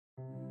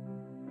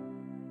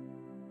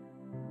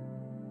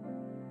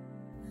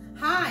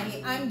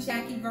Hi, I'm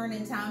Jackie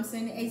Vernon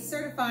Thompson, a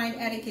certified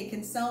etiquette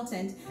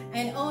consultant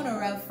and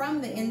owner of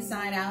From the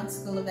Inside Out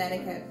School of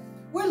Etiquette.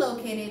 We're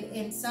located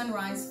in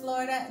Sunrise,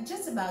 Florida,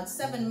 just about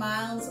 7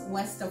 miles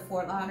west of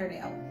Fort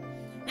Lauderdale.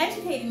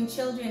 Educating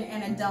children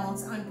and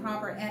adults on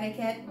proper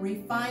etiquette,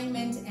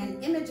 refinement,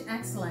 and image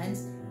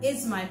excellence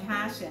is my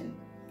passion.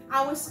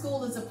 Our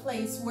school is a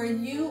place where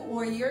you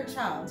or your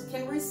child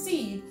can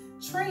receive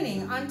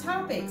training on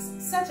topics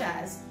such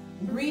as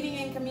reading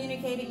and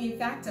communicating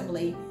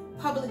effectively,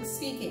 public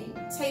speaking,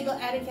 table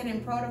etiquette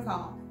and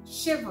protocol,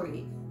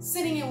 chivalry,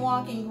 sitting and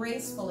walking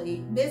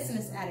gracefully,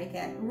 business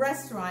etiquette,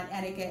 restaurant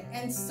etiquette,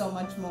 and so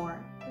much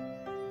more.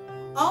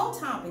 All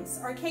topics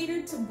are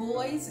catered to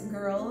boys,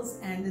 girls,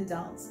 and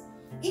adults.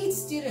 Each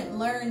student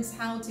learns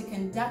how to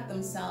conduct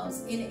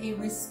themselves in a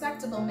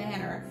respectable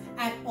manner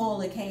at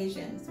all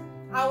occasions.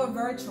 Our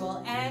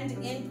virtual and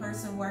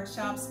in-person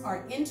workshops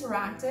are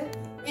interactive,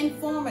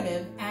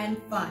 informative, and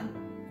fun.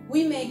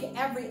 We make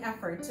every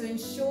effort to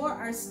ensure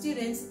our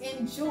students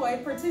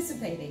enjoy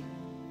participating.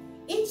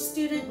 Each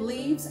student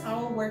leaves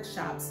our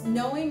workshops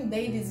knowing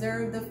they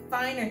deserve the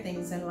finer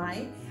things in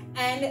life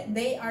and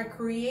they are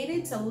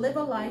created to live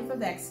a life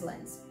of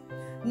excellence.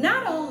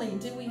 Not only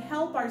do we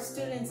help our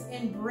students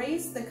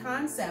embrace the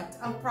concept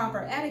of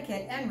proper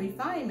etiquette and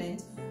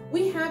refinement,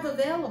 we have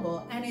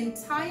available an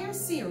entire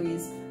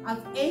series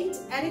of 8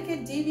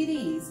 etiquette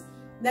DVDs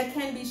that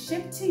can be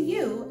shipped to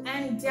you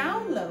and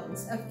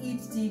downloads of each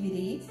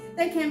DVD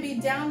that can be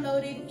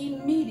downloaded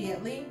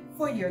immediately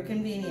for your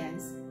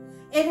convenience.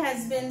 It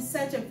has been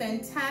such a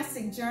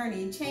fantastic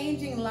journey,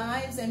 changing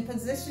lives and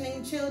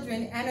positioning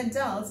children and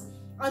adults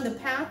on the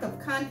path of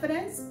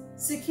confidence,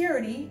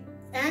 security,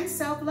 and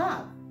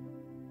self-love.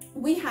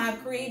 We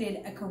have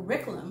created a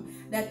curriculum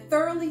that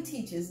thoroughly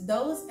teaches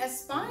those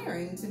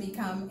aspiring to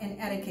become an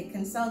etiquette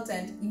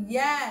consultant.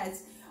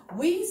 Yes,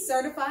 we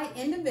certify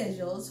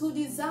individuals who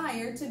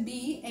desire to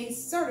be a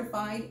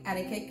certified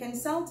etiquette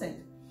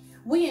consultant.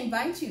 We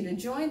invite you to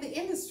join the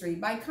industry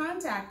by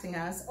contacting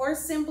us or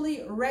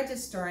simply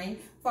registering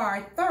for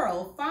our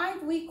thorough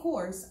 5-week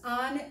course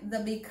on the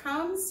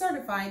Become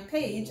Certified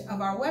page of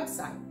our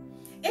website.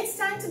 It's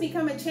time to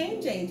become a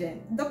change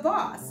agent, the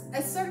boss,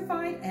 a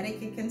certified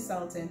etiquette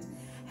consultant.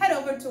 Head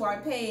over to our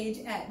page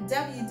at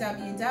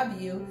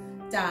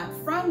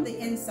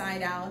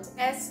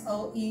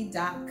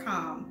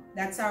www.fromtheinsideoutsoe.com.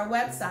 That's our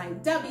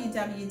website,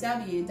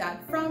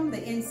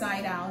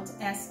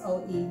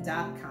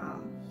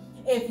 www.fromtheinsideoutsoe.com.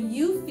 If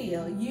you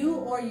feel you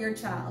or your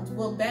child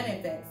will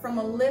benefit from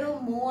a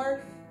little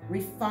more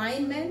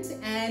refinement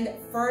and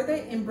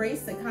further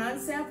embrace the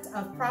concept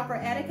of proper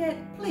etiquette,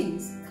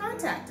 please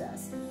contact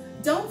us.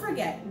 Don't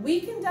forget,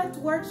 we conduct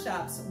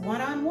workshops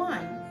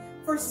one-on-one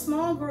for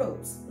small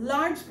groups,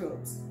 large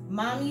groups,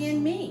 mommy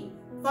and me,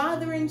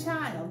 father and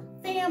child,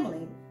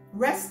 family,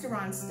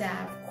 restaurant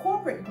staff,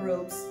 corporate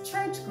groups,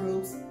 church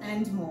groups,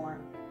 and more.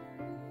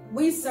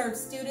 We serve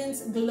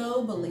students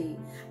globally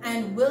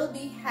and will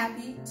be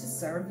happy to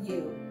serve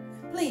you.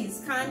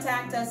 Please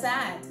contact us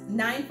at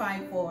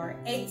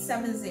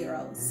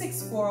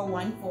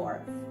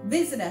 954-870-6414.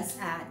 Visit us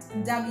at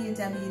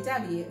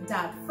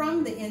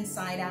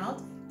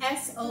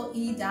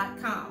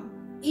www.fromtheinsideoutsoe.com.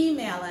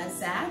 Email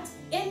us at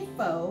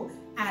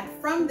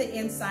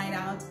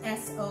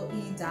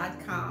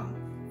info@fromtheinsideoutsoe.com.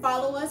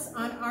 Follow us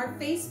on our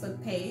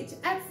Facebook page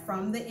at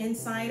From the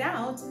Inside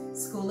Out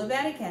School of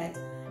Etiquette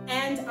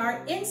and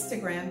our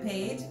Instagram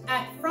page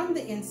at From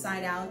the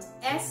Inside Out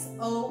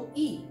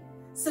SOE.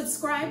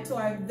 Subscribe to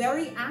our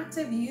very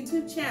active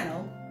YouTube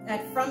channel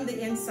at From the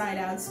Inside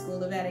Out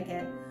School of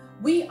Etiquette.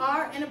 We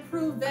are an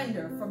approved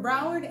vendor for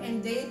Broward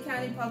and Dade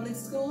County Public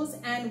Schools,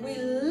 and we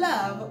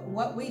love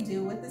what we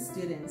do with the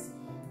students.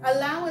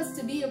 Allow us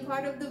to be a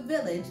part of the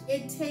village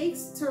it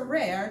takes to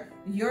rear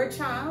your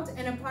child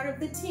and a part of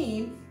the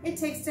team it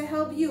takes to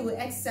help you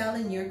excel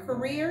in your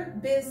career,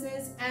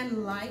 business,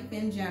 and life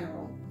in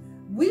general.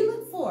 We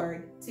look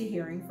forward to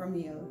hearing from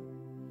you.